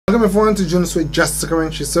Welcome everyone to Junosuede Just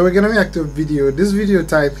Commentary. So we're gonna react to a video. This video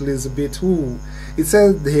title is a bit it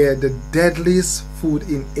says here the deadliest food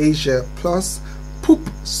in Asia plus poop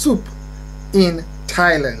soup in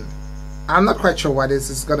Thailand. I'm not quite sure what this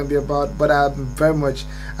is gonna be about, but I'm very much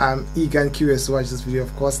eager and curious to watch this video,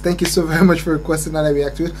 of course. Thank you so very much for requesting that I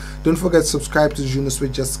react to it. Don't forget to subscribe to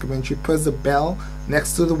Junosuede Just Commentary. Press the bell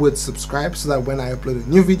next to the word subscribe so that when I upload a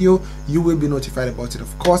new video you will be notified about it,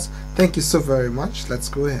 of course. Thank you so very much. Let's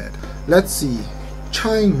go ahead. Let's see.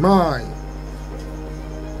 Chiang Mai.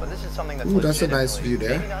 Ooh, that's a nice view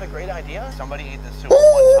there. Maybe not a great idea. Somebody ate the soup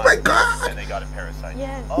Oh one time my god! and they got a parasite.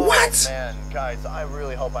 Yes. Oh, what? Man, guys, I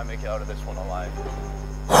really hope I make it out of this one alive.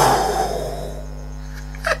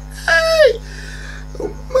 Hey!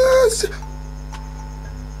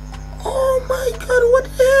 Oh my god, what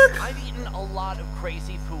the heck? I've eaten a lot of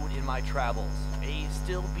crazy food in my travels. A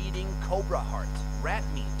still beating cobra heart, rat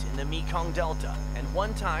meat in the Mekong Delta, and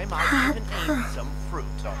one time I even ate some fruit.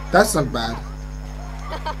 That's not bad.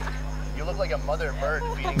 You look like a mother bird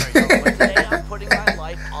feeding her young. But today I'm putting my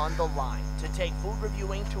life on the line to take food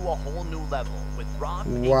reviewing to a whole new level with raw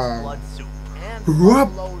pig's blood soup and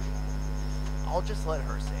buffalo. I'll just let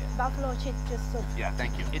her say it. Buffalo chicken soup. Yeah,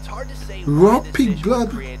 thank you. It's hard to say Raw why this pig dish blood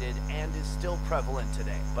was created and is still prevalent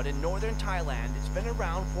today. But in northern Thailand, it's been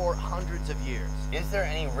around for hundreds of years. Is there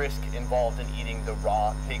any risk involved in eating the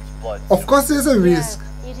raw pig's blood Of soup? course there's a risk.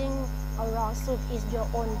 Yes, eating a raw soup is your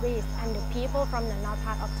own risk, and the people from the north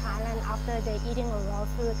part of Thailand, after they eating a raw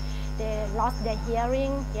food, they lost their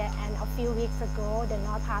hearing. Yeah, and a few weeks ago, the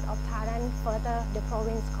north part of Thailand, further the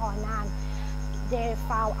province called Nan, they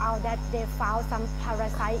found out that they found some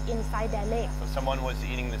parasite inside their leg. So someone was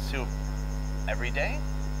eating the soup every day?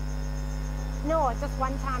 No, just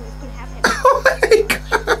one time it could happen. Oh my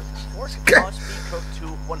god! Pork must be cooked to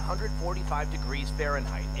 145 degrees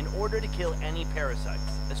Fahrenheit in order to kill any parasites,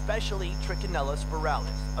 especially Trichinella spiralis,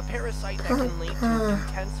 a parasite that can lead to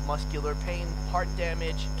intense muscular pain, heart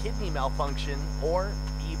damage, kidney malfunction, or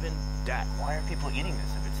even death. Why are people eating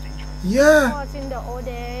this if it's dangerous? Yeah. Because in the old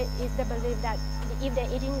days, it's the belief that if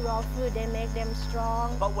they're eating raw food, they make them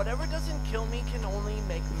strong. But whatever doesn't kill me can only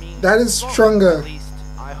make me That is stronger. At least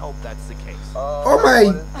I hope that's the case. Oh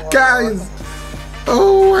my guys!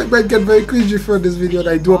 Oh, I might get very cringy for this video, and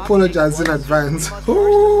I do apologize in advance.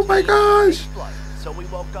 Oh my gosh! So we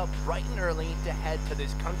woke up bright and early to head to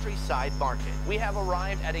this countryside market. We have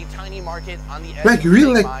arrived at a tiny market on the edge Like of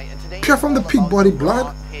real, Chiang like Mai, and today pure is from the all pig about body the blood?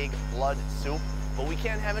 raw pig blood soup. But we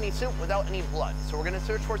can't have any soup without any blood. So we're gonna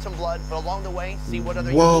search for some blood, but along the way, see what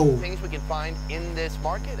other unique things we can find in this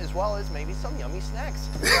market, as well as maybe some yummy snacks.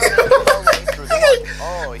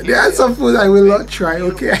 There are some food I will not try,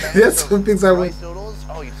 okay? There's some things I would.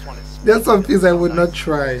 Oh, you just want to There's some things I would not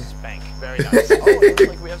try. Spank. Very nice. Oh, it looks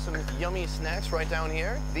like we have some yummy snacks right down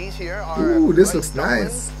here. These here are. Ooh, this looks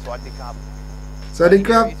nice. So He's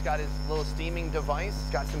got his little steaming device.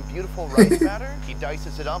 He's got some beautiful rice batter. He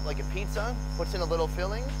dices it up like a pizza, puts in a little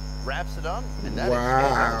filling, wraps it up, and that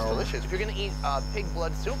is delicious. If you're gonna eat pig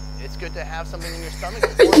blood soup, it's good to have something in your stomach.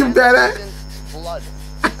 You better. Blood.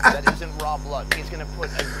 That isn't raw blood. He's gonna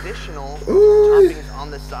put additional toppings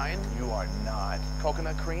on the side. You are not.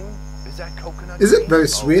 Coconut cream? Is that coconut cream? Is it very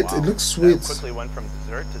sweet? Oh, wow. It looks sweet. That quickly went from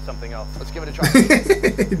dessert to something else. Let's give it a try.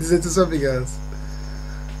 Dessert to something else.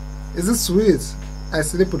 Is it sweet? I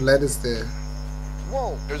see they put lettuce there.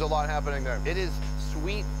 Whoa, there's a lot happening there. It is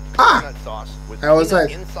sweet coconut sauce with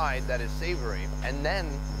peanut inside that is savory, and then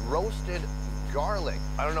roasted garlic.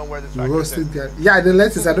 I don't know where this roasted garlic. Yeah, the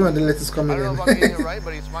lettuce. I don't want the lettuce coming in. I don't know if I'm getting it right,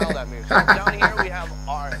 but he smiled at me. So down here we have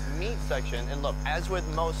our meat section, and look, as with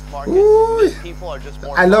most markets, people are just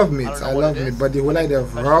more. I love meat. I love meat, but the whole idea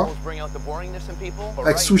of raw, bring out the boringness in people. But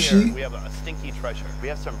like right sushi. Here, we have a stinky treasure. We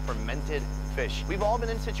have some fermented fish. We've all been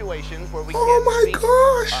in situations where we can't speak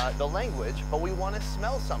the language, but we want to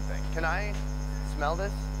smell something. Can I smell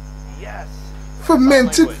this? Yes.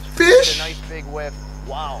 Fermented fish. A nice big whiff.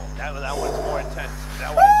 Wow, that one's more intense.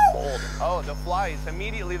 That one is cold. Oh, the flies.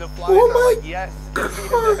 Immediately the flies are like, yes.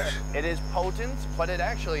 It is potent, but it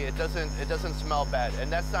doesn't smell bad.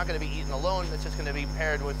 And that's not going to be eaten alone. It's just going to be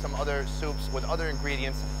paired with some other soups with other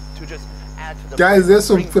ingredients to just add to the guys, there's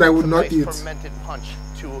some food I would not eat. Fermented punch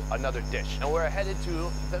to another dish. And we're headed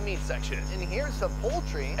to the meat section. And here's some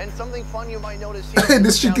poultry. And something fun you might notice here.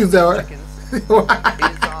 These chickens are.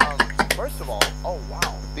 First of all, oh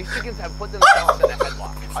wow, these chickens have put themselves in a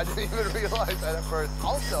headlock. I didn't even realize that at first.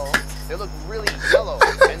 Also, they look really yellow,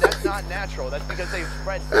 and that's not natural. That's because they've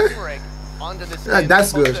spread turmeric onto the skin.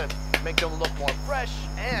 That's good. make them look more fresh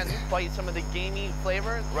and fight some of the gamey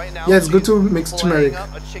flavor. Right now, Yeah, it's good to mix turmeric.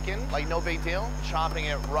 Up a chicken, like no big deal, chopping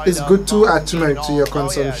it right It's up, good to add eating turmeric all- to your oh, yeah,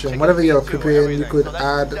 consumption. chicken Whatever you're feet too, preparing, you everything. could So that's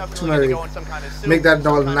add definitely turmeric. gonna go in some kind of soup, Make that all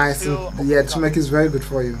some kind of nice stew. and yeah, turmeric is very good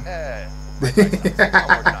for you. Yeah. I'm working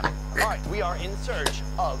on it. All right, we are in search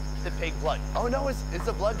of the pig blood. Oh no, is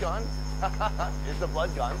the blood gone? Is the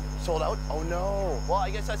blood gone? Sold out? Oh no. Well,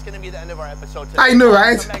 I guess that's going to be the end of our episode today. I know,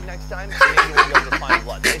 right? Come back next time, maybe we'll be able to find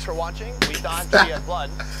blood. Thanks for watching. We thought she had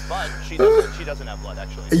blood, but she doesn't have blood,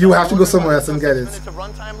 actually. You So have to go somewhere else and get it. 6 minutes of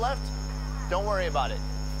runtime left. Don't worry about it.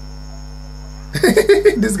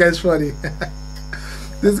 This guy's funny.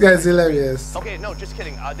 This guy's hilarious. Okay, no, just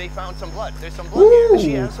kidding. They found some blood. There's some blood here. Does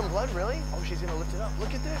she have some blood, really? Oh, she's going to lift it up.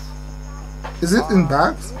 Look at this. Is it in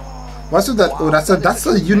bags? What's with that? Oh, that's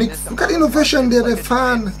a unique. Look at innovation there, they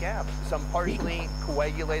found. Some partially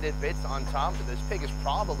coagulated bits on top. This pig is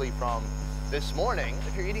probably from this morning.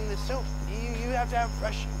 If you're eating this soup, you have to have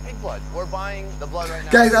fresh pig blood. We're buying the blood right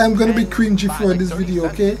now. Guys, I'm gonna be cringy for this video,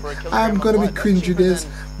 okay? I'm gonna be cringy.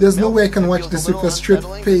 There's no way I can watch this with a straight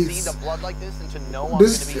face.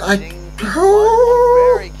 This, I'm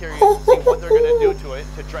very curious to see what they're going to do to it,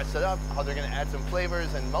 to dress it up, how they're going to add some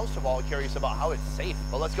flavors, and most of all, curious about how it's safe.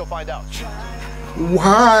 But let's go find out.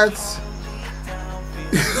 What?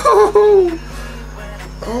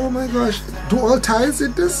 Oh my gosh. Do all Thais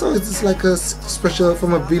eat this, or is this like a special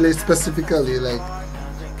from a village specifically? Like,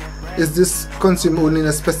 is this consumed only in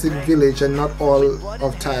a specific village and not all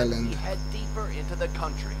of Thailand? We head deeper into the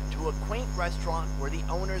country to a quaint restaurant where the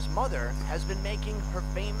owner's mother has been making her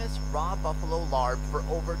famous raw buffalo lard for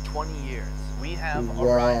over 20 years. We have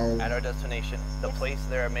arrived at our destination, the place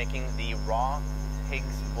they're making the raw pig's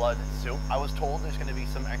blood soup. I was told there's going to be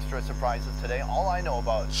some extra surprises today. All I know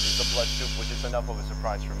about is the blood soup, which is enough of a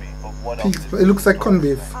surprise for me. But what else? It looks like corned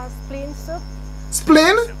beef. Spleen soup.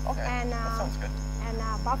 Spleen? Okay, And, that sounds good. And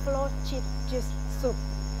buffalo cheese juice soup.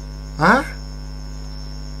 Huh?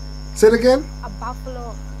 Say it again? A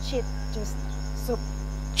buffalo cheese juice soup.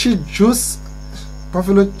 Cheese juice?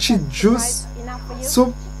 Buffalo cheese juice? Right, enough for you?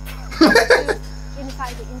 Soup?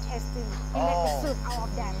 Inside the intestine. We make the soup out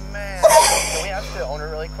of that. Man, can we ask the owner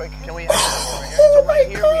really quick? Can we ask them over here? So right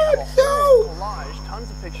here we have a whole collage, tons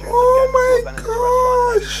of pictures of guests who have been in this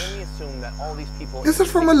restaurant. And I can only assume that all these people Is it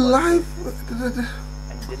from a live?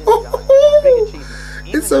 and didn't die. Big achievement.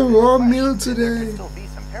 Even It's a raw meal there today. could still be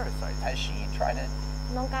some parasites. Has she tried it?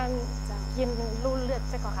 น้องการจะกินรูเลือด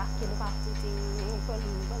ใช่ก่อนคะกินหรือเปล่าจริงๆก็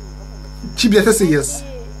รู้ก็รู้ She better say yes.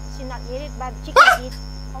 She not eat it but she can eat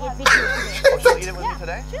with you today. Oh, she'll eat it with me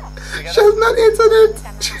today? Together? She's not eating it.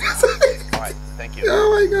 Alright, thank you. Oh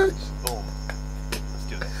my gosh. Boom. Let's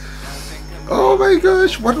do this. Oh my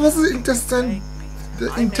gosh. What was the intestine? The I may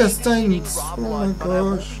be eating intestines. raw Oh my blood, but I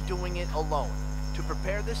won't gosh. be doing it alone. To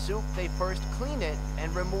prepare the soup, they first clean it and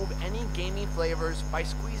remove any gamey flavors by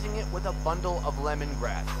squeezing it with a bundle of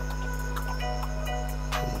lemongrass.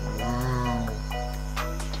 Wow.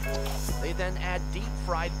 They then add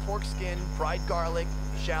deep-fried pork skin, fried garlic,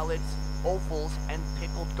 shallots, offals, and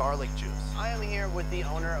pickled garlic juice. I am here with the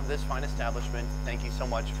owner of this fine establishment. Thank you so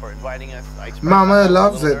much for inviting us. I expressed Mama myself a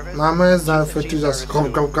loves little it. nervous. Mama is not Cheese for and to cheese just service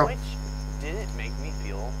come. soup, which didn't make me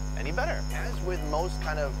feel any better. As with most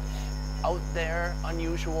kind of out there,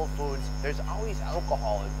 unusual foods, there's always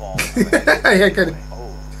alcohol involved. I can.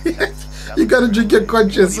 Oh, You gotta drink your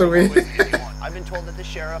conscience away. I've been told that the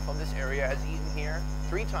sheriff of this area has eaten here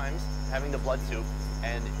 3 times, having the blood soup,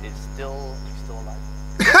 and is still alive.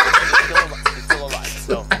 He's still alive.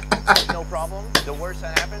 So no problem. The worst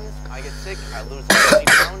that happens, I get sick, I lose like 20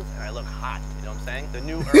 pounds, and I look hot. You know what I'm saying? The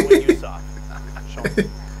new Erwin you saw. Show me.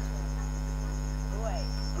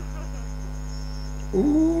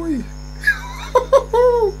 Ooh.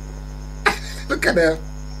 Look at that.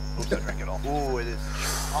 Oops, I drank it all. Ooh, it is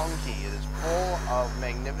chunky. It is full of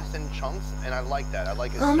magnificent chunks, and I like that. I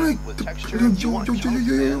like it with texture. You want chunks,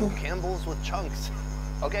 man. Campbell's with chunks.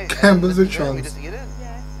 Okay. Campbell's with We chunks. just eat it,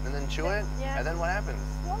 Yes. and then chew it, Yeah. and then what happens?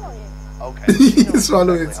 Swallow it. Okay. You know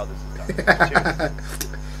Swallow exactly it. how this is done. Cheers.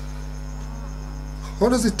 How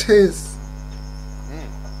does it taste?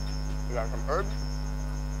 We got some herbs.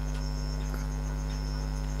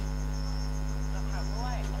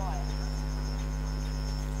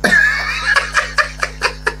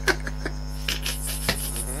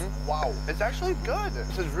 Wow, it's actually good.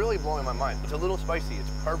 This is really blowing my mind. It's a little spicy. It's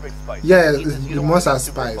perfect spice. Yeah, You it don't must want have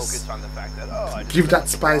to be super spice. focused on the fact that, oh, I just Give put that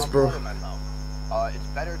some spice, raw bro. blood in my mouth. It's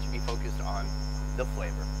better to be focused on the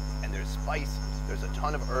flavor. And there's spice. There's a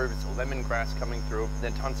ton of herbs, lemongrass coming through,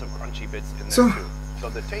 then tons of crunchy bits in there So- too. So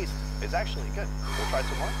the taste is actually good. We'll try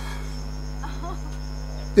some more.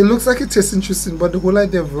 It looks like it tastes interesting, but the whole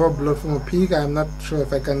idea of raw blood from a pig, I'm not sure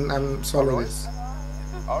if I can swallow this.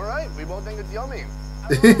 All right, we both think it's yummy.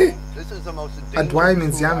 This is the most Adwai dangerous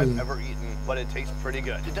means food yummy. I've ever eaten, but it tastes pretty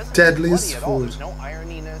good. It doesn't Deadliest taste bloody at all. food. There's no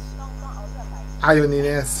ironiness.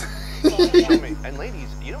 Ioniness. And ladies,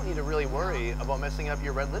 you don't need to really worry about messing up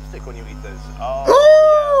your red lipstick when you eat this.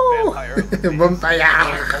 Oh, yeah, vampire.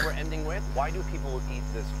 Vampire. What we're ending with, why do people eat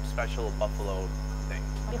this special buffalo thing?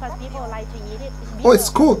 Because people like to eat it. Oh, it's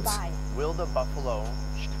cooked. Will the buffalo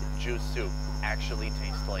juice soup actually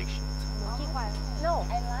taste like shit? No,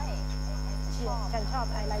 I like.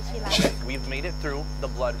 We've made it through the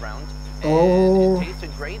blood round. Oh. And it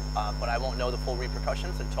tasted great, but I won't know the full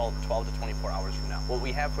repercussions until 12 to 24 hours from now. What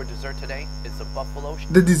we have for dessert today is the buffalo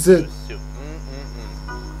The dessert. juice soup.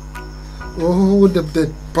 Oh,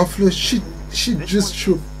 the buffalo shit juice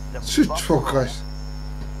soup. Shoot for gosh.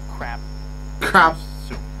 Crap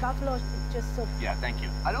soup. Buffalo just soup. Yeah, thank you.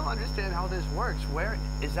 I don't understand how this works. Where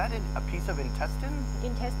is that a piece of intestine?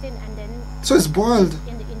 Intestine and then So it's boiled.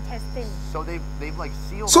 in the intestine. So they've like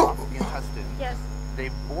sealed So- off the intestine. Yes, They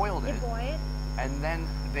boiled they it, boil it. and then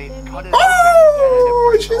they They cut it mix- Oh, open, and then it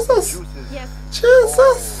brings all the Jesus. juices. Yes,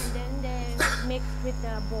 Jesus. and then they mix with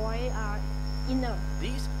the boiled inner.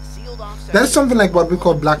 These sealed off That is something like what we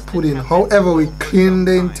call black pudding. However, we clean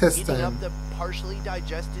the intestine. Heating up the partially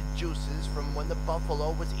digested juices from when the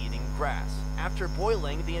buffalo was eating grass. After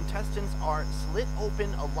boiling, the intestines are slit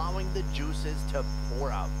open, allowing the juices to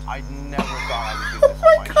pour out. I never thought I would do this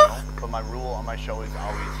on my show, but my rule on my show is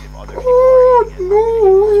always if other people are eating it,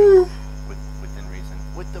 Oh, no. within reason.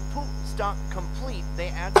 With the poop stock complete, they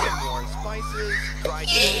add some more spices, dried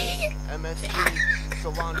chili, MSG,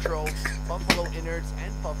 cilantro, buffalo innards,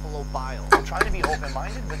 and buffalo bile. I'm trying to be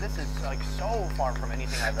open-minded, but this is like so far from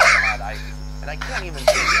anything I've ever had. I can't even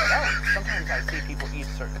figure it out. Sometimes I see people eat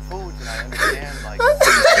certain foods, and I understand like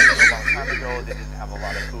a long time ago they didn't have a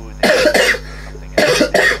lot of food. They ate something else.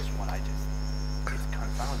 This one, it's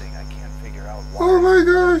confounding. I can't figure out why. Oh my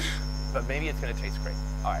gosh. But maybe it's gonna taste great.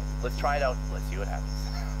 All right, let's try it out. Let's see what happens.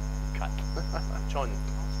 Cut. Chon,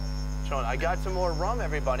 I got some more rum,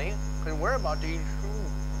 everybody, and we're about to eat food.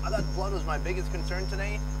 I thought blood was my biggest concern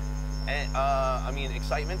today. And, I mean,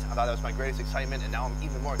 excitement. I thought that was my greatest excitement, and now I'm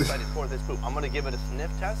even more excited for this poop. I'm gonna give it a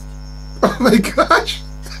sniff test. Oh my gosh.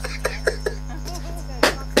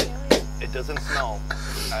 It doesn't smell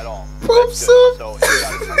at all. Poop That's soup. good. So it's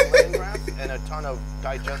got a ton of lemongrass and a ton of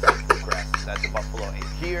digestive grass that the buffalo ate.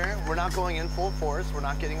 Here, we're not going in full force. We're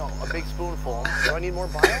not getting a big spoonful. Do I need more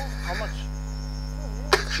bile? How much?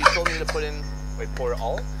 She told me to put in. Wait, pour it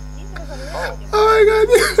all? Oh. Oh my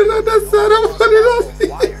god, that's not a funny.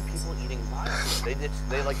 Why are people eating bile?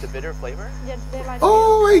 They like the bitter flavor? They like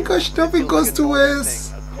Oh my gosh, It nothing feels goes like a to northern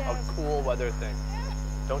waste. thing, a cool weather thing.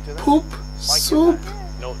 Don't do that. Poop Why can't soup. that?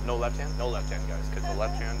 No left hand? No left hand, guys, because the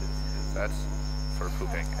left hand is that's for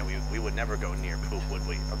pooping, and we would never go near poop, would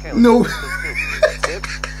we? Okay, let's No. dip,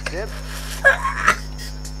 dip.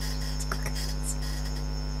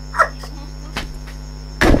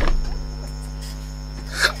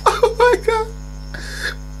 Oh my god.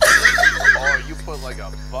 Oh, you put like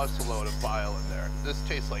a busload of bile in there. This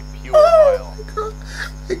tastes like pure Oh bile. my god.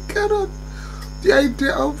 I cannot. The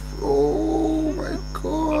idea of. Oh my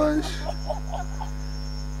gosh.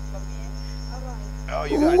 Oh,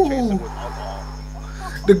 you gotta chase it with alcohol.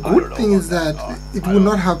 The I don't good know thing is about that that. it I will don't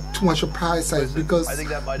not know. have too much of parasites Listen, because I think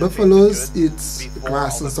that might have buffaloes tasted good eat before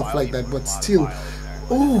grass all and the stuff bile like you that, put but in still. bile in there.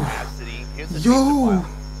 Oh, Acid-y. Here's the taste of yo. bile.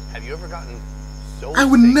 Have you ever gotten so I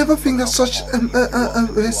would sick never from think that such alcohol that you throw up a and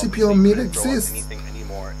throw up recipe and or you meal can't throw up exists. anything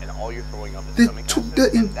anymore, and all you're throwing up is They stomach took acid, the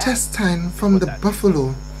and that intestine is from what the that buffalo,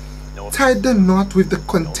 tastes like. No tied the knot with the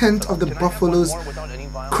offense. content of the Can I have one buffalo's more without any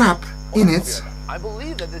bile? crap Hold in on, I'll be it, right back. I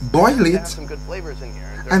believe that this boil has it, some good flavors in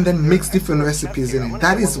here. and then There's mix different extra recipes chef in here. it. I'm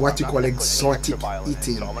That gonna is try what one you more. call I'm not gonna put any extra exotic bile in it.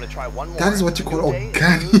 eating. So I'm gonna try one more. That is what you New call day, new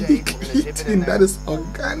organic day. We're gonna dip it in eating. there. That is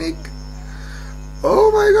organic.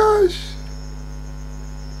 Oh my gosh.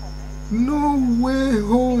 No way,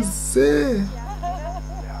 Jose.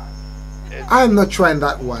 I'm not trying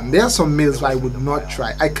that one. There are some meals I would not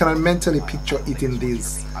try. I cannot mentally picture eating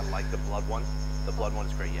these. I like the blood one. The blood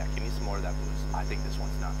one's great. Yeah, give me some more of that booze. I think this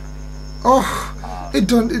one's not for me. Oh, it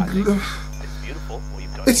don't. I think it's beautiful. What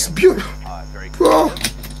you've done It's here. beautiful. Very Oh,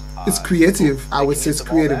 creative. it's creative. I would making say use it's of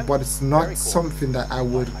all creative, that. but it's Very not cool. something that I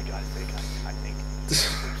would. I gotta say, guys, I think poop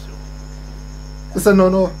soup. It's a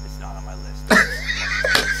no-no. It's not on my list.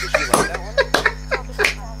 Did you like that one?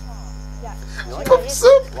 You like Poop it?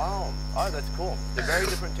 soup. Wow. Oh, that's cool. They're very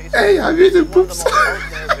different tastes. Hey, have you eaten One of poop the soup? most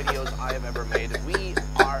ordinary videos I have ever made. We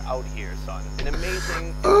are out here, son. An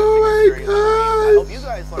amazing, Oh my interesting experience for me. I hope gosh. you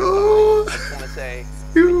guys learned Oh. something. I just want to say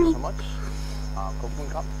You much.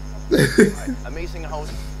 Copeland Cup. Right. Amazing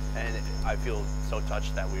host, and I feel so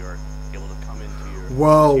touched that we were able to come into your.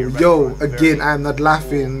 Wow, your yo, restaurant. again, Very I'm not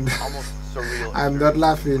laughing. cool, almost surreal. I'm not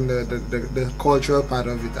laughing the cultural part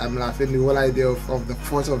of it. I'm laughing the whole idea of the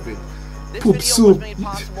thought of it. This Poop video soup. was made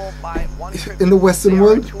possible by one In the Western They are a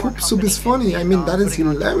world, tour poop soup is company funny. in I mean, that Vietnam, is putting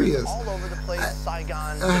on tours hilarious. all over the place,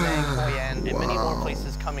 Saigon, Penang, Hoi An, and many more wow.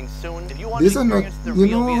 places coming soon. If you want These to are not, experience the you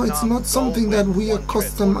real know, it's Vietnam, not go something with that we are one trip.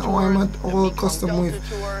 custom Food or I'm tours, not the all Mekong custom Delta with.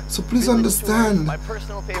 tour, So please village understand. tours. My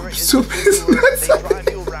personal favorite is Soup the is food tour. not They something. drive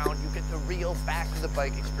you around. You get the real back of the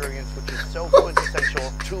bike experience, which is so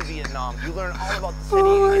quintessential to Vietnam. You learn all about the city.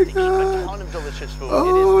 Oh You get to my eat God. a ton of delicious food.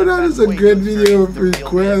 Oh, it is the that best is a way great to video experience the real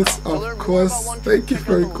request, Vietnam. To of learn more course. about One Thank Trip, you check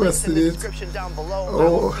for out the links requesting in the it. description down below. I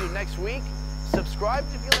Oh. will see you next week. Subscribe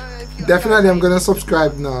if you Definitely, I'm gonna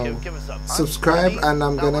subscribe now. Give us up. Subscribe, and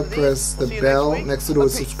I'm gonna press the bell next to the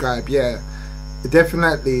word subscribe. Yeah,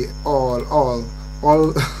 definitely. All.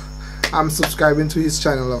 I'm subscribing to his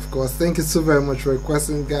channel, of course. Thank you so very much for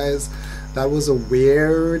requesting, guys. That was a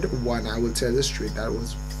weird one. I will tell you straight. That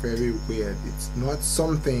was very weird. It's not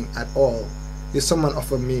something at all. If someone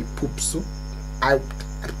offered me poop soup,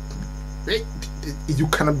 you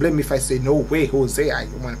cannot blame me if I say no way, Jose. I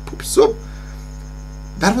want poop soup.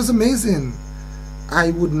 That was amazing.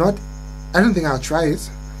 I don't think I'll try it,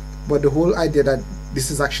 but the whole idea that this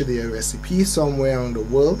is actually a recipe somewhere around the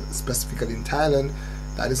world, specifically in Thailand,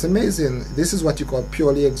 that is amazing. This is what you call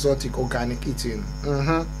purely exotic organic eating.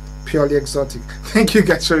 Purely exotic. Thank you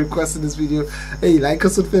guys for requesting this video. Hey, like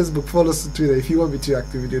us on Facebook, follow us on Twitter. If you want me to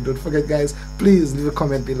react to the video, don't forget, guys, please leave a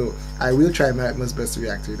comment below. I will try my utmost best to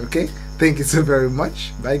react to it, okay? Thank you so very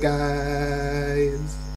much. Bye, guys.